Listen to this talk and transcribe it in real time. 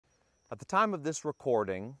At the time of this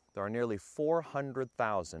recording, there are nearly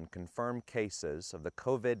 400,000 confirmed cases of the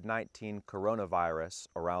COVID-19 coronavirus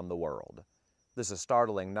around the world. This is a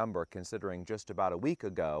startling number considering just about a week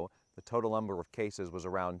ago, the total number of cases was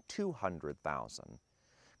around 200,000.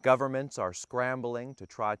 Governments are scrambling to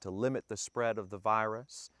try to limit the spread of the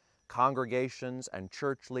virus. Congregations and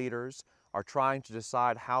church leaders are trying to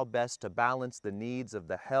decide how best to balance the needs of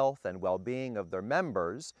the health and well-being of their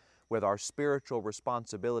members with our spiritual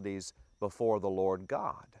responsibilities before the Lord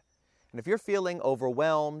God. And if you're feeling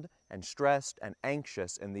overwhelmed and stressed and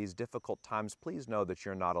anxious in these difficult times, please know that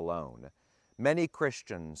you're not alone. Many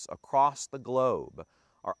Christians across the globe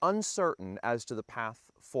are uncertain as to the path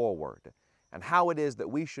forward and how it is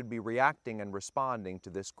that we should be reacting and responding to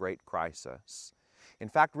this great crisis. In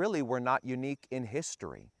fact, really, we're not unique in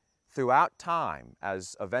history. Throughout time,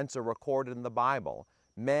 as events are recorded in the Bible,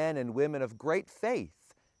 men and women of great faith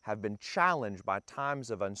have been challenged by times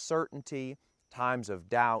of uncertainty, times of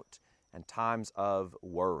doubt, and times of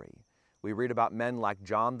worry. We read about men like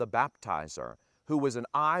John the Baptizer, who was an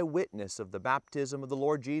eyewitness of the baptism of the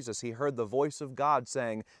Lord Jesus. He heard the voice of God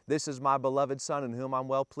saying, "This is my beloved Son in whom I'm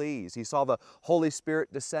well pleased." He saw the Holy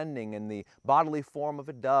Spirit descending in the bodily form of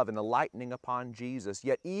a dove and alighting upon Jesus.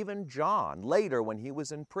 Yet even John, later when he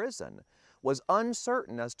was in prison, was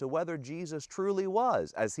uncertain as to whether Jesus truly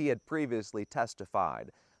was, as he had previously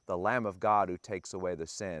testified, the Lamb of God who takes away the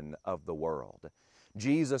sin of the world.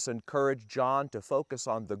 Jesus encouraged John to focus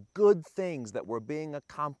on the good things that were being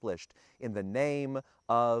accomplished in the name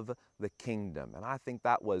of the kingdom. And I think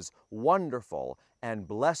that was wonderful and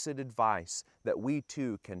blessed advice that we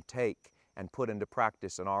too can take and put into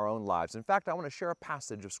practice in our own lives. In fact, I want to share a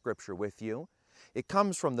passage of Scripture with you. It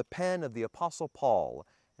comes from the pen of the Apostle Paul,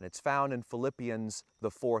 and it's found in Philippians,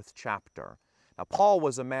 the 4th chapter. Now, Paul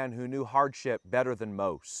was a man who knew hardship better than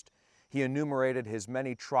most. He enumerated his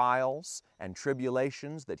many trials and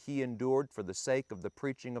tribulations that he endured for the sake of the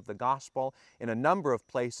preaching of the gospel in a number of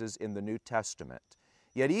places in the New Testament.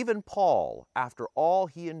 Yet even Paul, after all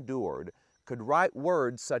he endured, could write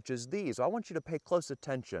words such as these. I want you to pay close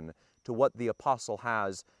attention to what the apostle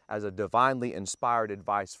has as a divinely inspired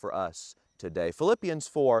advice for us today. Philippians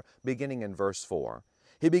 4, beginning in verse 4.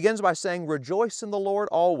 He begins by saying, "Rejoice in the Lord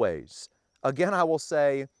always. Again I will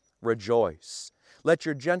say, rejoice. Let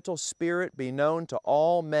your gentle spirit be known to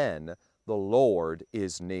all men. The Lord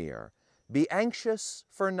is near. Be anxious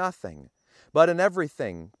for nothing, but in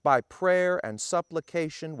everything, by prayer and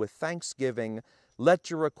supplication with thanksgiving, let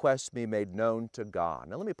your requests be made known to God."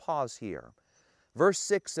 Now let me pause here. Verse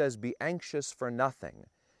 6 says, "Be anxious for nothing."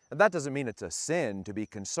 And that doesn't mean it's a sin to be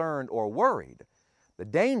concerned or worried. The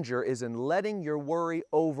danger is in letting your worry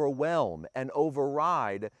overwhelm and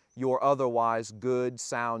override your otherwise good,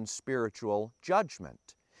 sound spiritual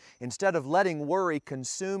judgment. Instead of letting worry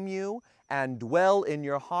consume you and dwell in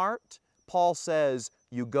your heart, Paul says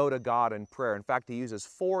you go to God in prayer. In fact, he uses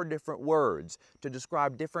 4 different words to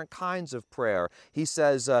describe different kinds of prayer. He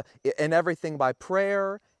says, in everything by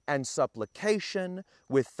prayer and supplication,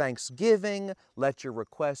 with thanksgiving, let your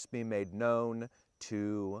requests be made known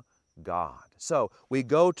to God. So we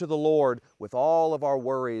go to the Lord with all of our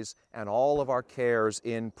worries and all of our cares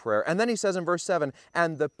in prayer. And then he says in verse 7,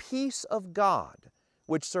 "And the peace of God,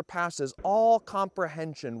 which surpasses all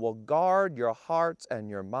comprehension, will guard your hearts and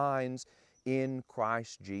your minds in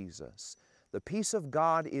Christ Jesus." The peace of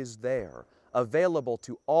God is there, available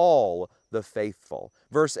to all the faithful.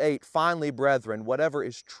 Verse 8, "Finally, brethren, whatever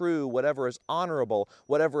is true, whatever is honorable,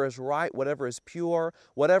 whatever is right, whatever is pure,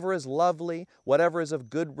 whatever is lovely, whatever is of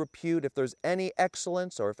good repute, if there's any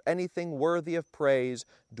excellence or if anything worthy of praise,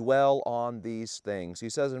 dwell on these things." He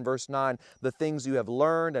says in verse 9, "The things you have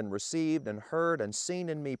learned and received and heard and seen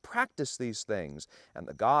in me, practice these things, and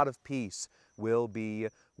the God of peace will be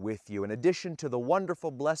with you." In addition to the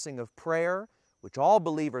wonderful blessing of prayer, which all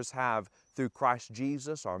believers have through Christ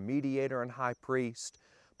Jesus, our mediator and high priest,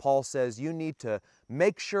 Paul says you need to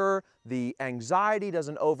make sure the anxiety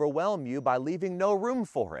doesn't overwhelm you by leaving no room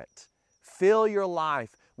for it. Fill your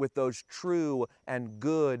life with those true and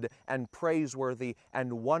good and praiseworthy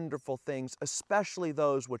and wonderful things, especially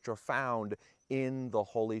those which are found in the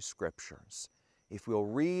Holy Scriptures. If we'll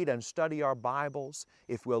read and study our Bibles,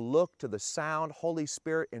 if we'll look to the sound, Holy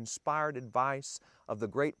Spirit-inspired advice of the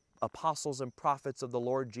great apostles and prophets of the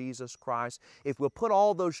Lord Jesus Christ, if we'll put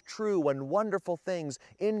all those true and wonderful things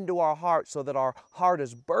into our heart so that our heart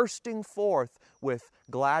is bursting forth with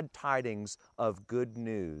glad tidings of good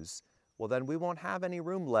news, well then we won't have any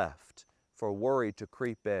room left for worry to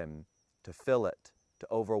creep in, to fill it, to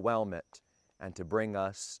overwhelm it, and to bring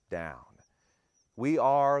us down. We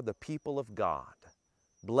are the people of God,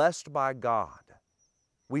 blessed by God,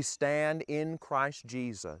 We stand in Christ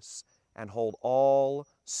Jesus and hold all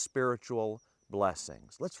spiritual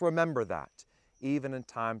blessings. Let's remember that, even in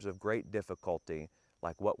times of great difficulty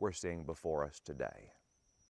like what we're seeing before us today.